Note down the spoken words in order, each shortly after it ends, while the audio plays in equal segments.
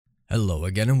Hello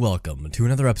again and welcome to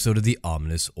another episode of the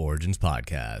Ominous Origins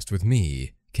Podcast with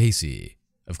me, Casey.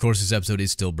 Of course, this episode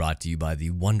is still brought to you by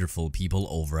the wonderful people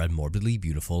over at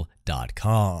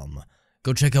morbidlybeautiful.com.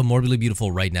 Go check out Morbidly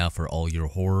Beautiful right now for all your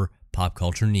horror pop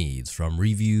culture needs, from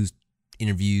reviews,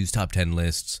 interviews, top 10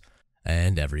 lists,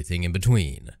 and everything in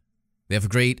between. They have a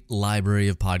great library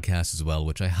of podcasts as well,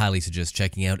 which I highly suggest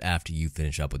checking out after you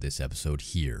finish up with this episode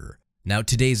here. Now,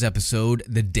 today's episode,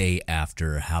 the day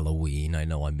after Halloween. I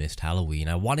know I missed Halloween.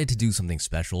 I wanted to do something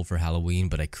special for Halloween,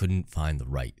 but I couldn't find the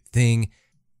right thing.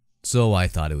 So I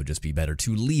thought it would just be better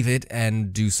to leave it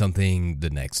and do something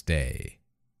the next day.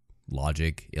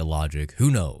 Logic, illogic, who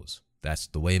knows? That's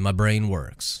the way my brain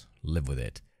works. Live with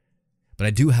it. But I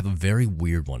do have a very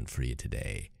weird one for you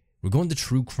today. We're going the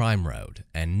true crime route,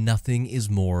 and nothing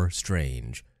is more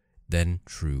strange than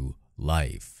true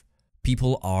life.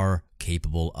 People are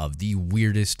capable of the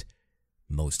weirdest,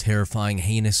 most terrifying,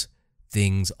 heinous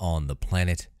things on the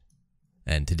planet.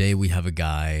 And today we have a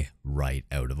guy right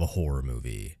out of a horror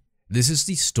movie. This is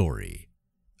the story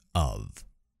of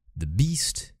the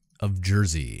Beast of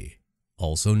Jersey,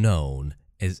 also known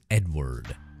as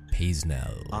Edward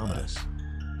Paisnel. Ominous.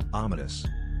 Ominous.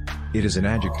 It is an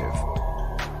adjective.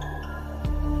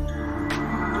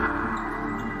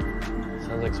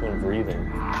 Sounds like someone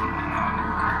breathing.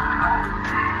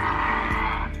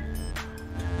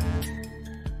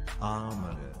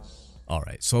 Ominous.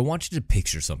 Alright, so I want you to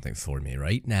picture something for me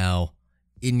right now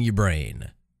in your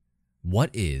brain. What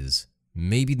is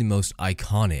maybe the most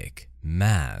iconic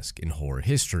mask in horror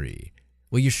history?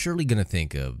 Well, you're surely going to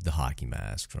think of the hockey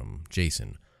mask from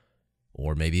Jason,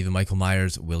 or maybe even Michael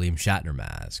Myers' William Shatner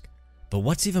mask. But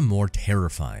what's even more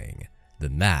terrifying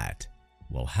than that?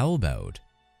 Well, how about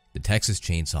the Texas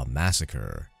Chainsaw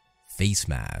Massacre face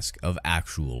mask of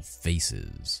actual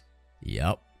faces?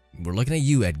 Yep, we're looking at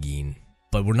you, Ed Gein.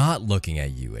 But we're not looking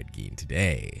at you, Ed Gein,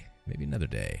 today. Maybe another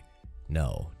day.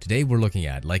 No, today we're looking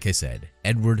at, like I said,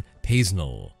 Edward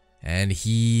Paisnel. And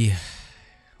he's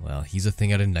a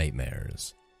thing out of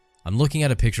nightmares. I'm looking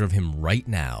at a picture of him right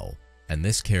now, and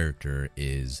this character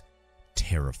is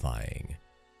terrifying.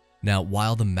 Now,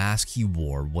 while the mask he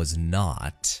wore was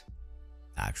not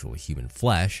actual human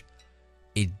flesh,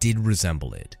 it did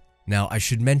resemble it. Now, I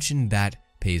should mention that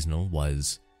Paisnel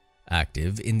was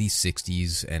active in the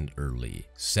 60s and early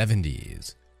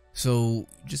 70s. So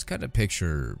just kind of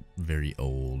picture very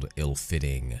old,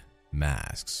 ill-fitting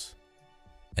masks.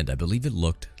 And I believe it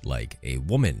looked like a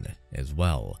woman as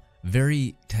well.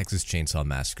 Very Texas Chainsaw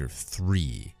Massacre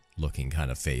 3 looking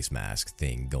kind of face mask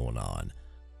thing going on.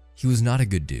 He was not a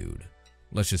good dude.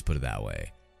 Let's just put it that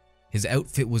way. His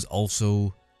outfit was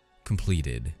also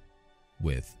completed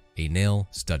with a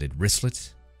nail-studded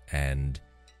wristlet and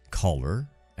collar,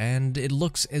 and it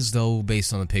looks as though,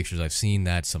 based on the pictures I've seen,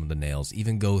 that some of the nails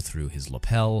even go through his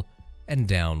lapel and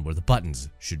down where the buttons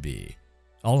should be.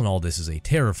 All in all, this is a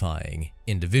terrifying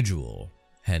individual,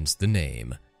 hence the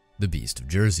name, the Beast of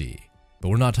Jersey. But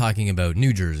we're not talking about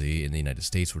New Jersey in the United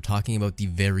States, we're talking about the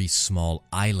very small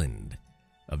island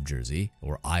of Jersey,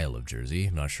 or Isle of Jersey,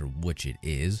 I'm not sure which it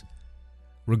is.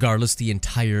 Regardless, the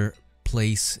entire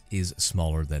place is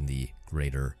smaller than the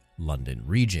greater London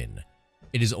region.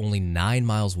 It is only 9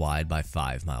 miles wide by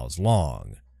 5 miles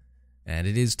long, and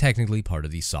it is technically part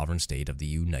of the sovereign state of the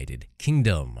United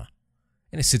Kingdom,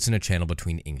 and it sits in a channel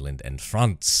between England and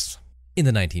France. In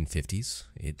the 1950s,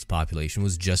 its population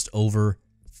was just over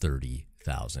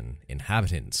 30,000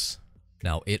 inhabitants.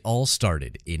 Now, it all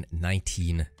started in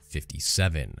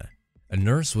 1957. A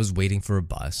nurse was waiting for a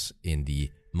bus in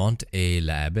the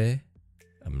Mont-et-l'Abbé,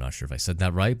 I'm not sure if I said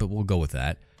that right, but we'll go with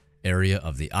that, area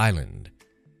of the island.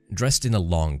 Dressed in a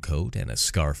long coat and a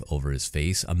scarf over his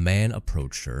face, a man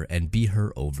approached her and beat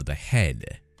her over the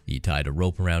head. He tied a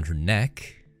rope around her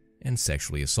neck and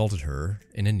sexually assaulted her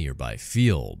in a nearby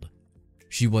field.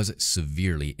 She was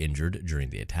severely injured during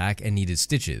the attack and needed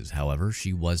stitches. However,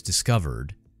 she was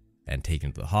discovered and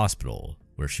taken to the hospital,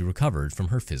 where she recovered from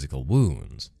her physical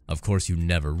wounds. Of course, you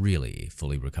never really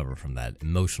fully recover from that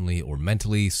emotionally or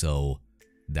mentally, so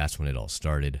that's when it all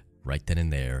started, right then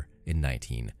and there in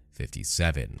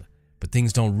 1957. But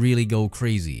things don't really go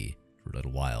crazy for a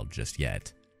little while just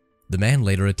yet. The man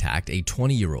later attacked a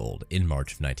 20-year-old in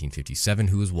March of 1957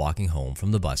 who was walking home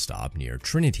from the bus stop near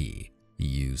Trinity. He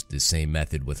used the same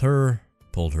method with her,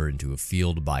 pulled her into a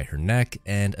field by her neck,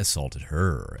 and assaulted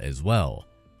her as well.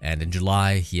 And in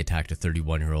July, he attacked a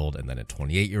 31-year-old and then a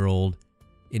 28-year-old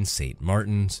in St.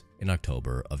 Martin's in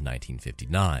October of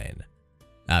 1959.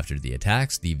 After the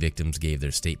attacks, the victims gave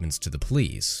their statements to the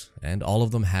police, and all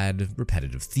of them had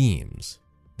repetitive themes.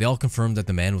 They all confirmed that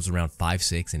the man was around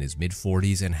 5'6", in his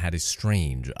mid-40s, and had a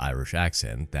strange Irish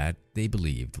accent that they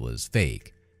believed was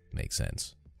fake. Makes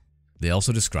sense. They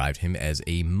also described him as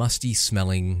a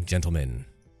musty-smelling gentleman.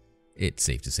 It's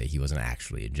safe to say he wasn't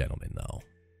actually a gentleman, though.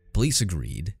 Police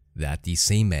agreed that the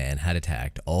same man had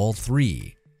attacked all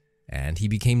three, and he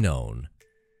became known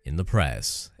in the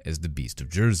press as the Beast of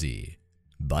Jersey.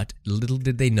 But little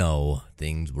did they know,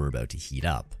 things were about to heat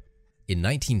up. In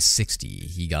 1960,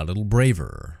 he got a little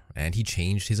braver, and he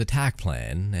changed his attack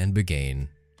plan and began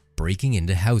breaking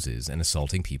into houses and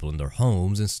assaulting people in their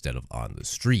homes instead of on the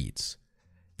streets.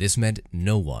 This meant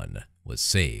no one was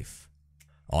safe.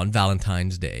 On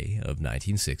Valentine's Day of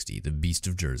 1960, the Beast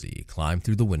of Jersey climbed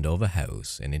through the window of a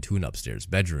house and into an upstairs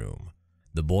bedroom.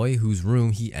 The boy whose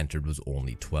room he entered was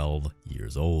only 12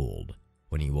 years old.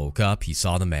 When he woke up, he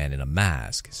saw the man in a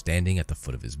mask standing at the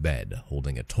foot of his bed,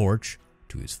 holding a torch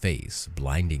to his face,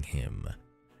 blinding him.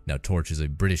 Now, torch is a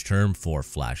British term for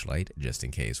flashlight, just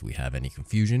in case we have any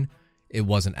confusion. It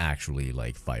wasn't actually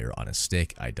like fire on a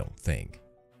stick, I don't think.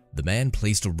 The man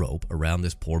placed a rope around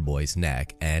this poor boy's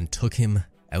neck and took him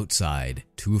outside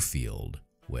to a field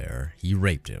where he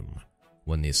raped him.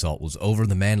 When the assault was over,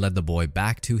 the man led the boy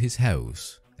back to his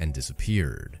house and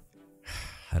disappeared.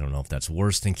 I don't know if that's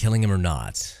worse than killing him or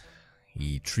not.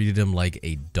 He treated him like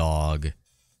a dog,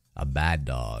 a bad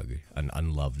dog, an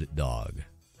unloved dog.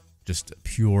 Just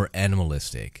pure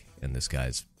animalistic in this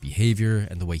guy's behavior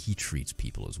and the way he treats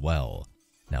people as well.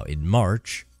 Now, in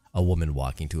March, a woman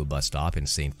walking to a bus stop in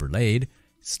St. Brelade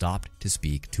stopped to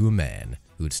speak to a man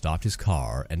who had stopped his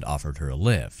car and offered her a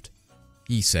lift.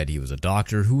 He said he was a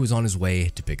doctor who was on his way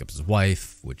to pick up his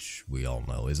wife, which we all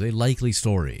know is a likely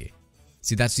story.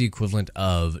 See, that's the equivalent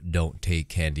of don't take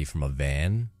candy from a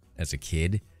van. As a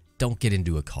kid, don't get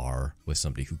into a car with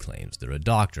somebody who claims they're a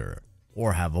doctor,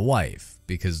 or have a wife,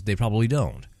 because they probably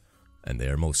don't, and they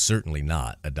are most certainly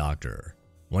not a doctor.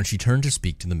 When she turned to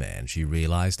speak to the man, she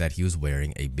realized that he was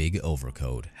wearing a big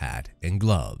overcoat, hat, and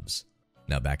gloves.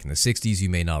 Now, back in the 60s, you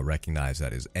may not recognize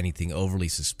that as anything overly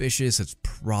suspicious. It's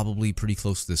probably pretty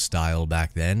close to the style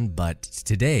back then, but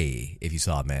today, if you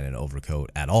saw a man in an overcoat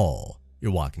at all,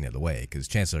 you're walking the other way, because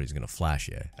chances are he's going to flash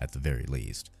you, at the very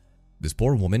least. This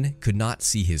poor woman could not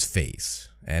see his face,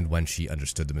 and when she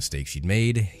understood the mistake she'd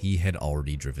made, he had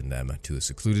already driven them to a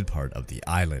secluded part of the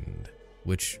island,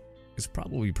 which is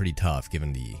probably pretty tough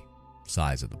given the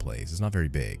size of the place. It's not very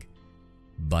big,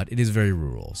 but it is very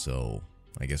rural, so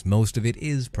I guess most of it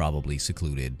is probably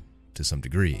secluded to some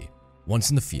degree. Once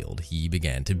in the field, he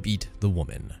began to beat the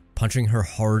woman, punching her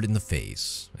hard in the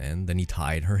face, and then he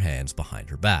tied her hands behind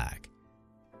her back.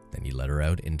 Then he led her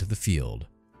out into the field,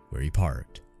 where he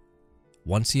parked.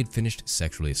 Once he had finished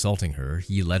sexually assaulting her,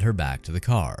 he led her back to the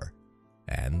car,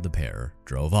 and the pair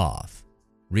drove off.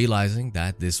 Realizing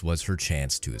that this was her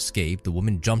chance to escape, the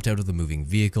woman jumped out of the moving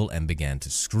vehicle and began to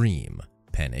scream.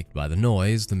 Panicked by the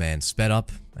noise, the man sped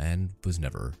up and was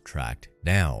never tracked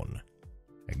down.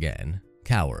 Again,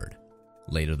 coward.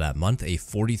 Later that month, a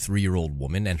 43-year-old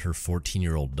woman and her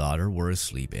 14-year-old daughter were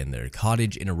asleep in their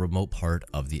cottage in a remote part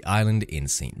of the island in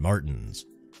St. Martin's.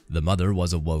 The mother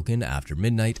was awoken after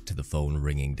midnight to the phone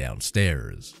ringing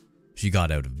downstairs. She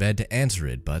got out of bed to answer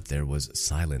it, but there was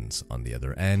silence on the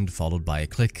other end, followed by a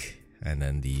click and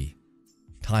then the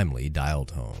timely dial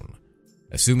tone.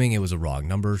 Assuming it was a wrong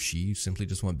number, she simply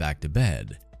just went back to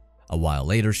bed. A while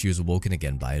later, she was awoken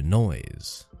again by a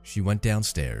noise. She went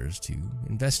downstairs to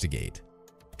investigate,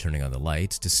 turning on the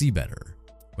lights to see better.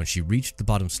 When she reached the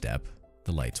bottom step,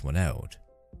 the lights went out.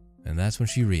 And that's when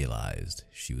she realized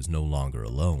she was no longer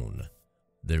alone.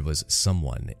 There was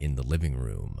someone in the living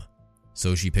room.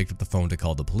 So she picked up the phone to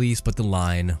call the police, but the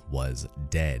line was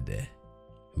dead.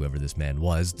 Whoever this man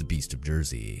was, the Beast of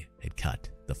Jersey, had cut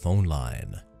the phone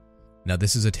line. Now,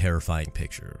 this is a terrifying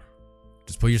picture.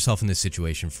 Just put yourself in this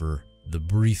situation for the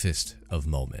briefest of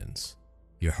moments.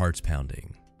 Your heart's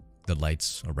pounding. The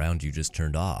lights around you just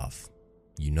turned off.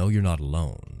 You know you're not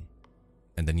alone.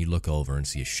 And then you look over and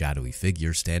see a shadowy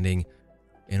figure standing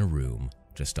in a room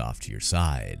just off to your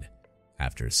side.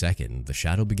 After a second, the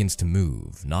shadow begins to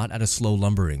move, not at a slow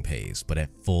lumbering pace, but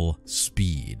at full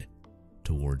speed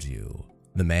towards you.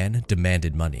 The man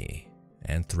demanded money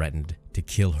and threatened to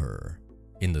kill her.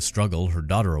 In the struggle, her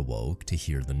daughter awoke to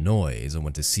hear the noise and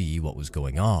went to see what was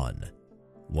going on.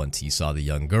 Once he saw the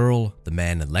young girl, the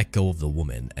man let go of the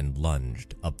woman and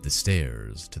lunged up the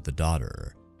stairs to the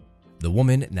daughter. The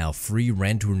woman, now free,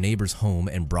 ran to her neighbor's home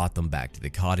and brought them back to the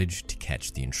cottage to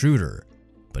catch the intruder.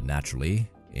 But naturally,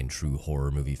 in true horror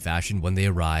movie fashion, when they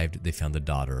arrived, they found the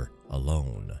daughter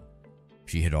alone.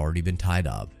 She had already been tied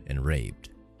up and raped,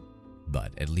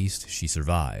 but at least she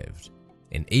survived.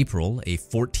 In April, a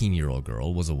 14-year-old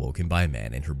girl was awoken by a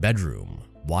man in her bedroom,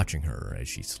 watching her as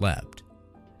she slept.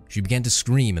 She began to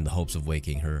scream in the hopes of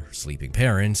waking her sleeping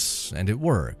parents, and it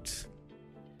worked.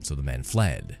 So the man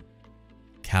fled.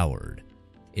 Coward.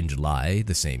 In July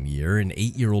the same year, an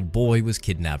 8-year-old boy was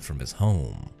kidnapped from his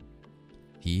home.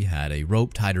 He had a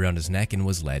rope tied around his neck and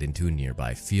was led into a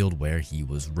nearby field where he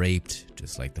was raped,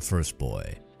 just like the first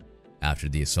boy. After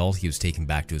the assault, he was taken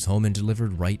back to his home and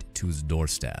delivered right to his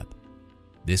doorstep.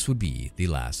 This would be the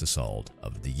last assault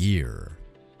of the year.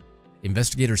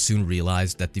 Investigators soon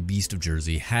realized that the Beast of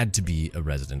Jersey had to be a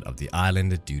resident of the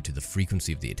island due to the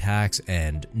frequency of the attacks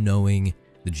and knowing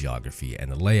the geography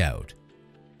and the layout.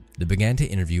 They began to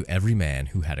interview every man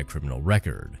who had a criminal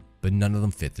record, but none of them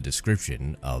fit the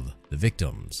description of the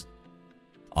victims.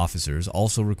 Officers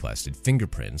also requested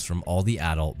fingerprints from all the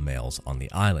adult males on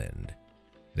the island.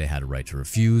 They had a right to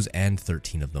refuse, and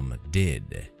 13 of them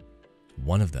did.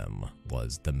 One of them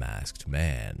was the masked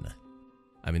man.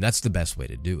 I mean, that's the best way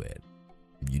to do it.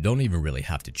 You don't even really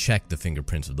have to check the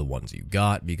fingerprints of the ones you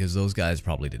got because those guys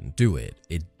probably didn't do it.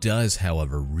 It does,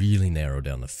 however, really narrow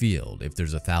down the field. If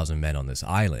there's 1,000 men on this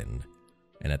island,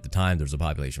 and at the time there's a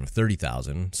population of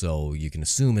 30,000, so you can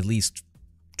assume at least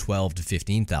 12 to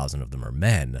 15,000 of them are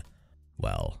men,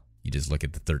 well, you just look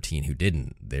at the 13 who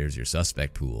didn't. There's your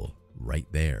suspect pool right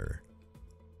there.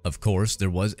 Of course, there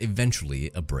was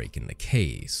eventually a break in the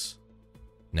case.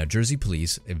 Now, Jersey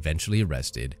police eventually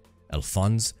arrested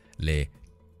Alphonse Le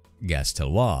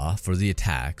Gastelois for the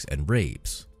attacks and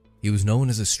rapes. He was known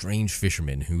as a strange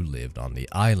fisherman who lived on the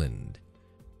island.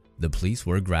 The police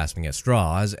were grasping at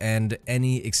straws, and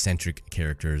any eccentric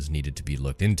characters needed to be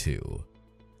looked into.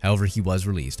 However, he was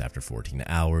released after 14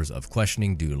 hours of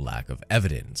questioning due to lack of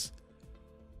evidence.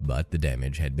 But the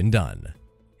damage had been done.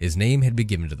 His name had been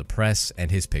given to the press, and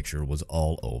his picture was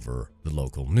all over the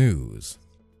local news.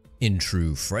 In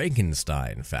true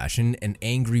Frankenstein fashion, an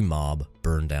angry mob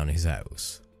burned down his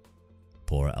house.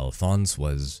 Poor Alphonse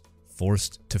was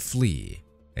forced to flee,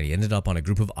 and he ended up on a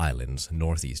group of islands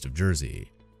northeast of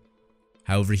Jersey.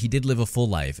 However, he did live a full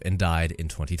life and died in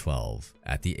 2012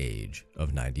 at the age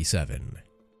of 97.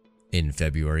 In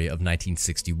February of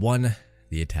 1961,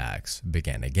 the attacks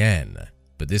began again,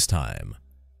 but this time,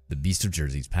 the Beast of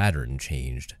Jersey's pattern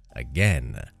changed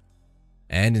again.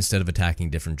 And instead of attacking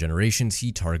different generations,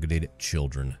 he targeted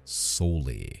children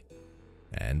solely.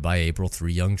 And by April,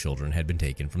 3 young children had been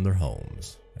taken from their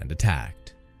homes and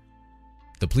attacked.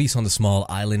 The police on the small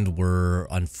island were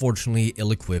unfortunately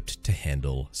ill-equipped to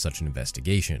handle such an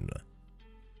investigation.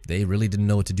 They really didn't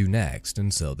know what to do next,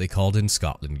 and so they called in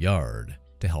Scotland Yard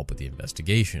to help with the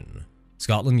investigation.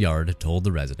 Scotland Yard told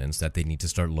the residents that they need to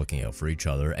start looking out for each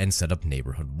other and set up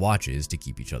neighborhood watches to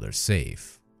keep each other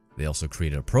safe. They also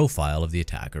created a profile of the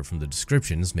attacker from the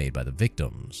descriptions made by the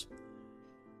victims.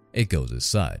 It goes as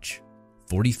such: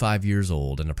 45 years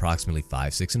old and approximately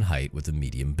 5'6" in height with a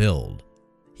medium build.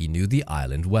 He knew the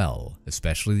island well,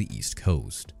 especially the east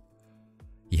coast.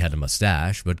 He had a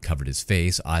mustache but covered his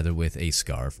face either with a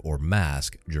scarf or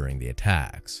mask during the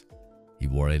attacks. He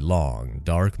wore a long,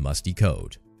 dark, musty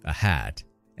coat, a hat,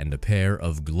 and a pair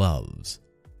of gloves.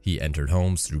 He entered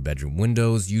homes through bedroom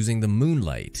windows using the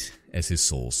moonlight as his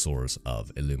sole source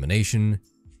of illumination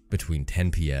between 10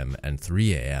 p.m. and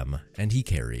 3 a.m., and he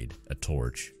carried a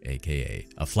torch, aka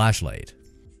a flashlight.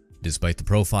 Despite the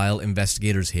profile,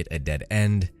 investigators hit a dead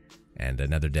end, and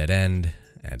another dead end,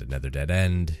 and another dead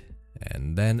end,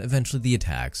 and then eventually the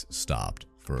attacks stopped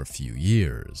for a few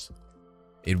years.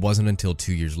 It wasn't until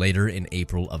 2 years later, in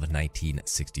April of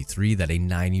 1963, that a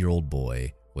 9-year-old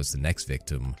boy was the next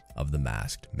victim of the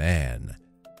masked man.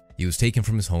 He was taken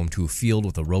from his home to a field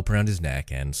with a rope around his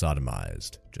neck and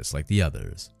sodomized, just like the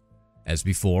others. As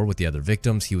before with the other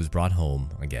victims, he was brought home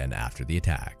again after the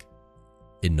attack.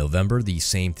 In November, the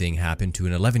same thing happened to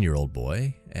an 11-year-old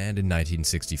boy, and in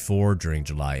 1964, during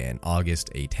July and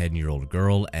August, a 10-year-old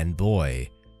girl and boy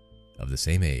of the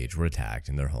same age were attacked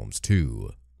in their homes too.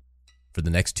 For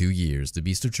the next 2 years, the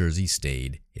Beast of Jersey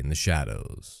stayed in the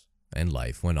shadows, and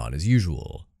life went on as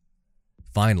usual.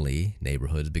 Finally,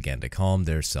 neighborhoods began to calm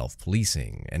their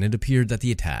self-policing, and it appeared that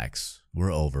the attacks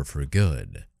were over for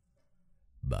good.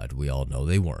 But we all know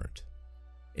they weren't.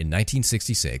 In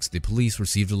 1966, the police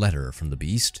received a letter from the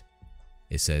Beast.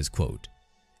 It says, quote,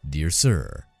 "Dear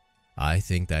Sir, I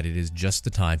think that it is just the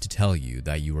time to tell you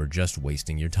that you are just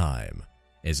wasting your time,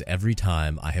 as every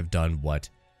time I have done what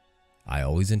I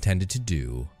always intended to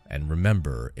do, and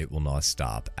remember, it will not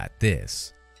stop at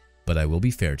this. But I will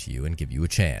be fair to you and give you a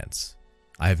chance.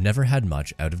 I have never had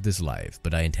much out of this life,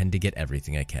 but I intend to get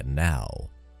everything I can now.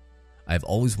 I have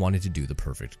always wanted to do the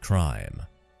perfect crime.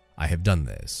 I have done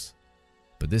this.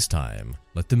 But this time,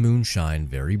 let the moon shine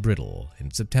very brittle in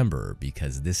September,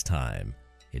 because this time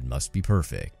it must be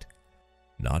perfect.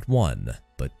 Not one,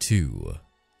 but two.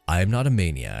 I am not a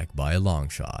maniac by a long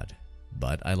shot,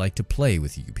 but I like to play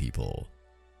with you people.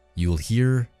 You will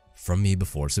hear from me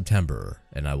before September,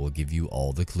 and I will give you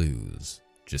all the clues.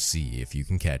 Just see if you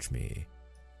can catch me.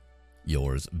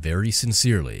 Yours very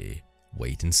sincerely,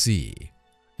 Wait and See.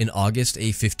 In August,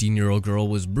 a 15-year-old girl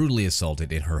was brutally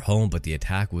assaulted in her home, but the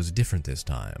attack was different this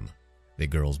time. The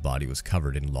girl's body was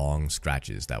covered in long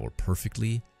scratches that were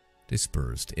perfectly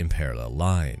dispersed in parallel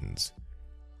lines.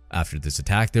 After this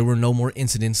attack, there were no more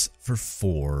incidents for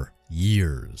 4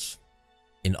 years.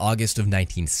 In August of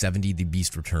 1970, the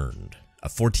beast returned. A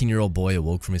 14-year-old boy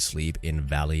awoke from his sleep in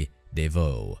Valley des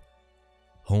Vaux,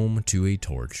 home to a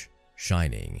torch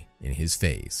shining in his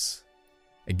face.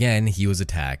 Again, he was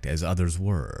attacked as others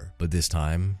were, but this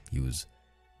time he was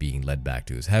being led back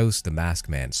to his house. The masked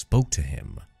man spoke to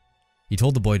him. He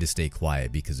told the boy to stay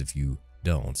quiet because if you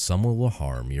don't, someone will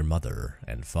harm your mother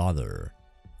and father.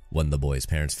 When the boy's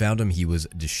parents found him, he was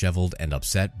disheveled and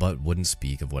upset, but wouldn't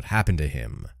speak of what happened to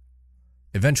him.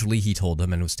 Eventually, he told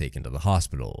them and was taken to the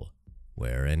hospital,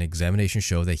 where an examination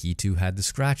showed that he too had the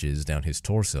scratches down his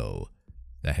torso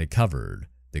that had covered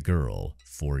the girl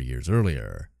 4 years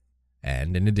earlier.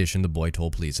 And in addition, the boy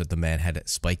told police that the man had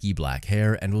spiky black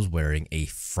hair and was wearing a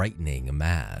frightening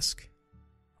mask.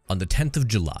 On the 10th of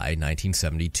July,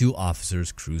 1970, 2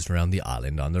 officers cruised around the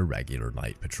island on their regular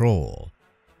night patrol.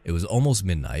 It was almost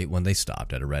midnight when they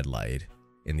stopped at a red light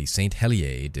in the St.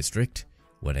 Helier district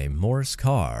when a Morris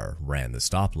car ran the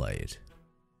stoplight.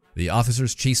 The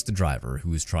officers chased the driver,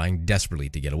 who was trying desperately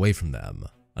to get away from them.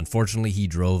 Unfortunately, he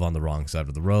drove on the wrong side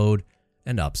of the road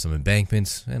and up some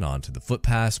embankments and onto the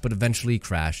footpaths, but eventually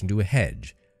crashed into a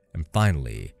hedge and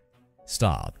finally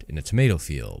stopped in a tomato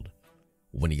field.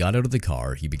 When he got out of the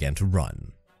car, he began to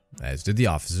run, as did the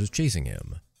officers chasing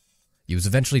him. He was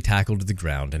eventually tackled to the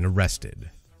ground and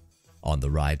arrested. On the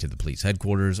ride to the police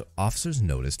headquarters, officers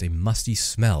noticed a musty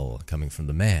smell coming from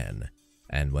the man,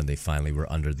 and when they finally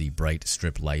were under the bright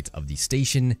strip lights of the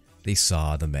station, they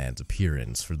saw the man's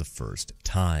appearance for the first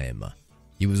time.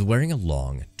 He was wearing a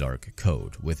long, dark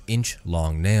coat with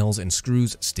inch-long nails and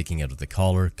screws sticking out of the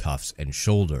collar, cuffs, and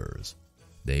shoulders.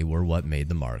 They were what made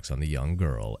the marks on the young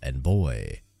girl and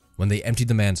boy. When they emptied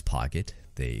the man's pocket,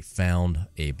 they found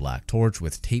a black torch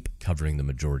with tape covering the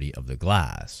majority of the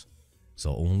glass,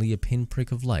 so only a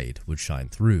pinprick of light would shine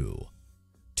through.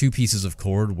 2 pieces of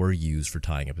cord were used for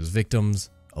tying up his victims,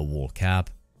 a wool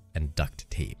cap, and duct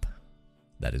tape.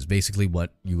 That is basically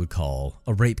what you would call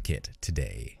a rape kit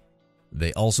today.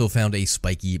 They also found a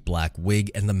spiky black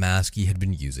wig and the mask he had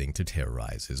been using to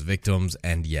terrorize his victims,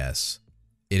 and yes,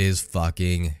 it is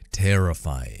fucking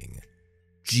terrifying.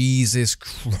 Jesus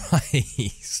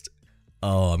Christ.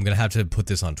 Oh, I'm gonna have to put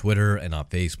this on Twitter and on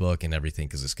Facebook and everything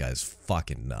because this guy's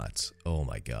fucking nuts. Oh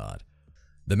my god.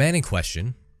 The man in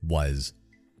question was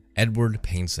Edward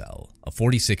Paisnel, a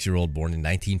 46-year-old born in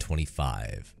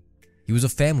 1925. He was a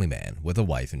family man with a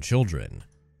wife and children.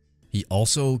 He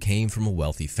also came from a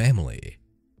wealthy family.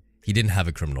 He didn't have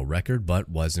a criminal record, but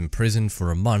was imprisoned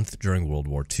for a month during World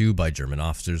War II by German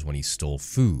officers when he stole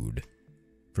food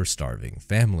for starving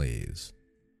families.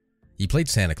 He played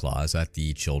Santa Claus at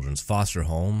the children's foster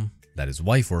home that his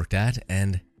wife worked at,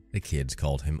 and the kids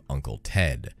called him Uncle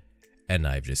Ted. And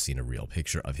I've just seen a real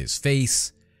picture of his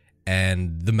face,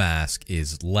 and the mask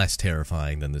is less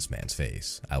terrifying than this man's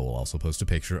face. I will also post a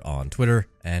picture on Twitter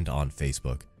and on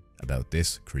Facebook about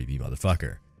this creepy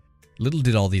motherfucker. Little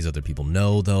did all these other people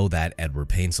know, though, that Edward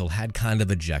Paisnel had kind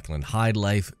of a Jekyll and Hyde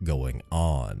life going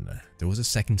on. There was a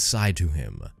second side to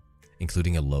him,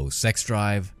 including a low sex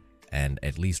drive and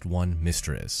at least one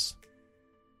mistress.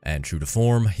 And true to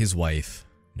form, his wife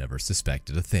never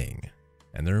suspected a thing,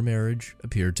 and their marriage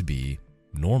appeared to be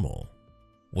normal.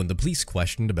 When the police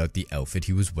questioned about the outfit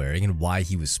he was wearing and why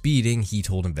he was speeding, he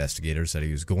told investigators that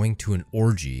he was going to an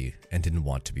orgy and didn't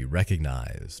want to be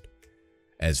recognized.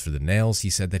 As for the nails, he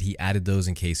said that he added those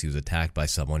in case he was attacked by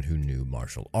someone who knew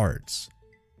martial arts.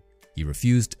 He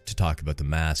refused to talk about the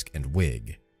mask and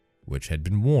wig, which had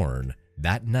been worn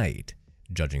that night,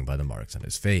 judging by the marks on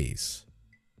his face.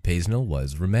 Paisnel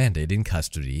was remanded in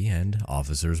custody and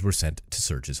officers were sent to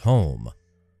search his home.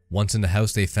 Once in the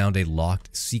house, they found a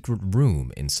locked secret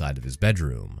room inside of his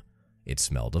bedroom. It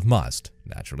smelled of must,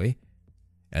 naturally,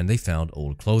 and they found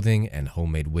old clothing and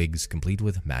homemade wigs complete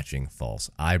with matching false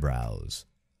eyebrows.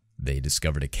 They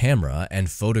discovered a camera and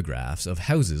photographs of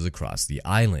houses across the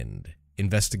island.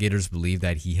 Investigators believe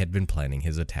that he had been planning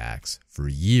his attacks for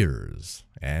years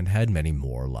and had many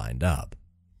more lined up.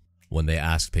 When they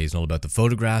asked Paisnel about the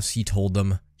photographs, he told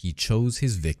them he chose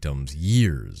his victims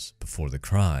years before the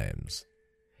crimes.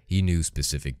 He knew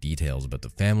specific details about the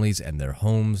families and their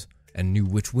homes and knew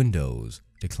which windows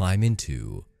to climb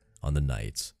into on the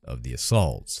nights of the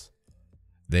assaults.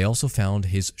 They also found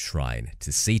his shrine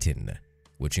to Satan,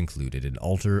 which included an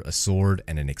altar, a sword,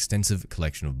 and an extensive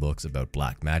collection of books about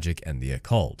black magic and the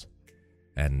occult.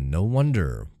 And no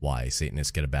wonder why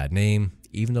Satanists get a bad name,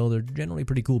 even though they're generally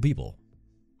pretty cool people.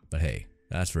 But hey,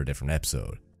 that's for a different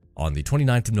episode. On the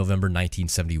 29th of November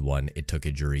 1971, it took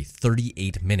a jury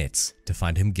 38 minutes to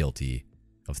find him guilty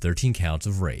of 13 counts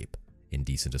of rape,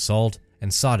 indecent assault,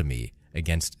 and sodomy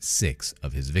against 6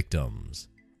 of his victims.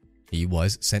 He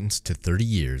was sentenced to 30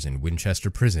 years in Winchester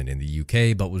Prison in the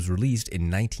UK, but was released in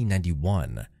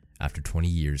 1991 after 20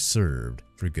 years served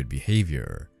for good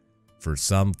behavior. For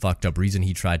some fucked up reason,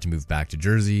 he tried to move back to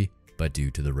Jersey, but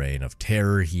due to the reign of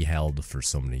terror he held for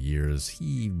so many years,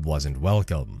 he wasn't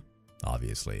welcome,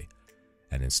 obviously,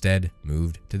 and instead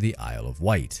moved to the Isle of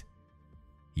Wight.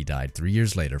 He died 3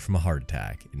 years later from a heart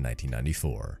attack in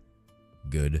 1994.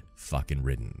 Good fucking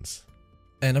riddance.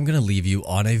 And I'm gonna leave you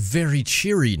on a very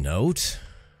cheery note.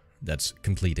 That's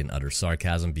complete and utter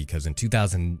sarcasm, because in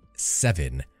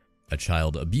 2007, a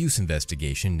child abuse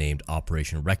investigation named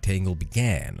Operation Rectangle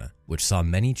began, which saw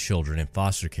many children in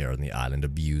foster care on the island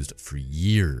abused for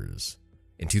years.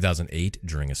 In 2008,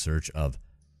 during a search of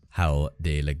Hau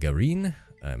de la Garine,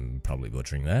 I'm probably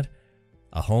butchering that,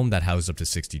 a home that housed up to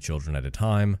 60 children at a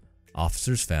time,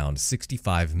 officers found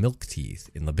 65 milk teeth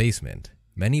in the basement,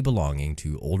 many belonging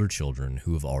to older children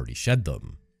who have already shed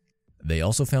them. They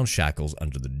also found shackles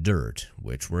under the dirt,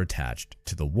 which were attached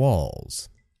to the walls.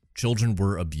 Children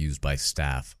were abused by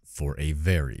staff for a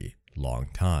very long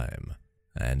time,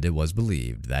 and it was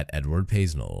believed that Edward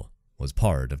Paisnel was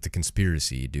part of the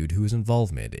conspiracy due to his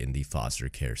involvement in the foster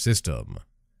care system.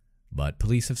 But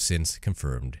police have since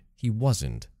confirmed he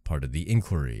wasn't part of the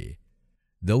inquiry.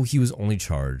 Though he was only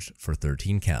charged for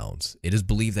 13 counts, it is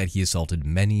believed that he assaulted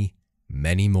many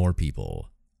more people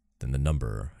than the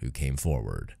number who came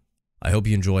forward. I hope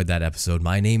you enjoyed that episode.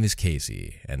 My name is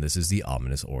Casey, and this is the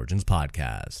Ominous Origins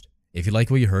Podcast. If you like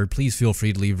what you heard, please feel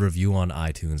free to leave a review on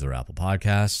iTunes or Apple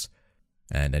Podcasts,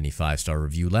 and any 5-star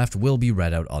review left will be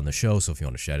read out on the show, so if you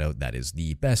want to shout out, that is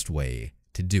the best way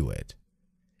to do it.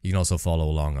 You can also follow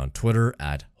along on Twitter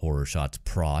at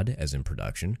HorrorShotsProd, as in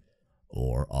production,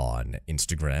 or on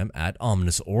Instagram at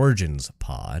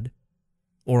OminousOriginsPod,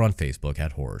 or on Facebook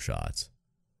at Horror Shots.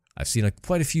 I've seen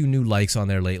quite a few new likes on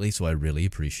there lately, so I really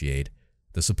appreciate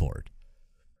the support.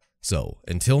 So,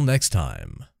 until next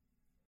time,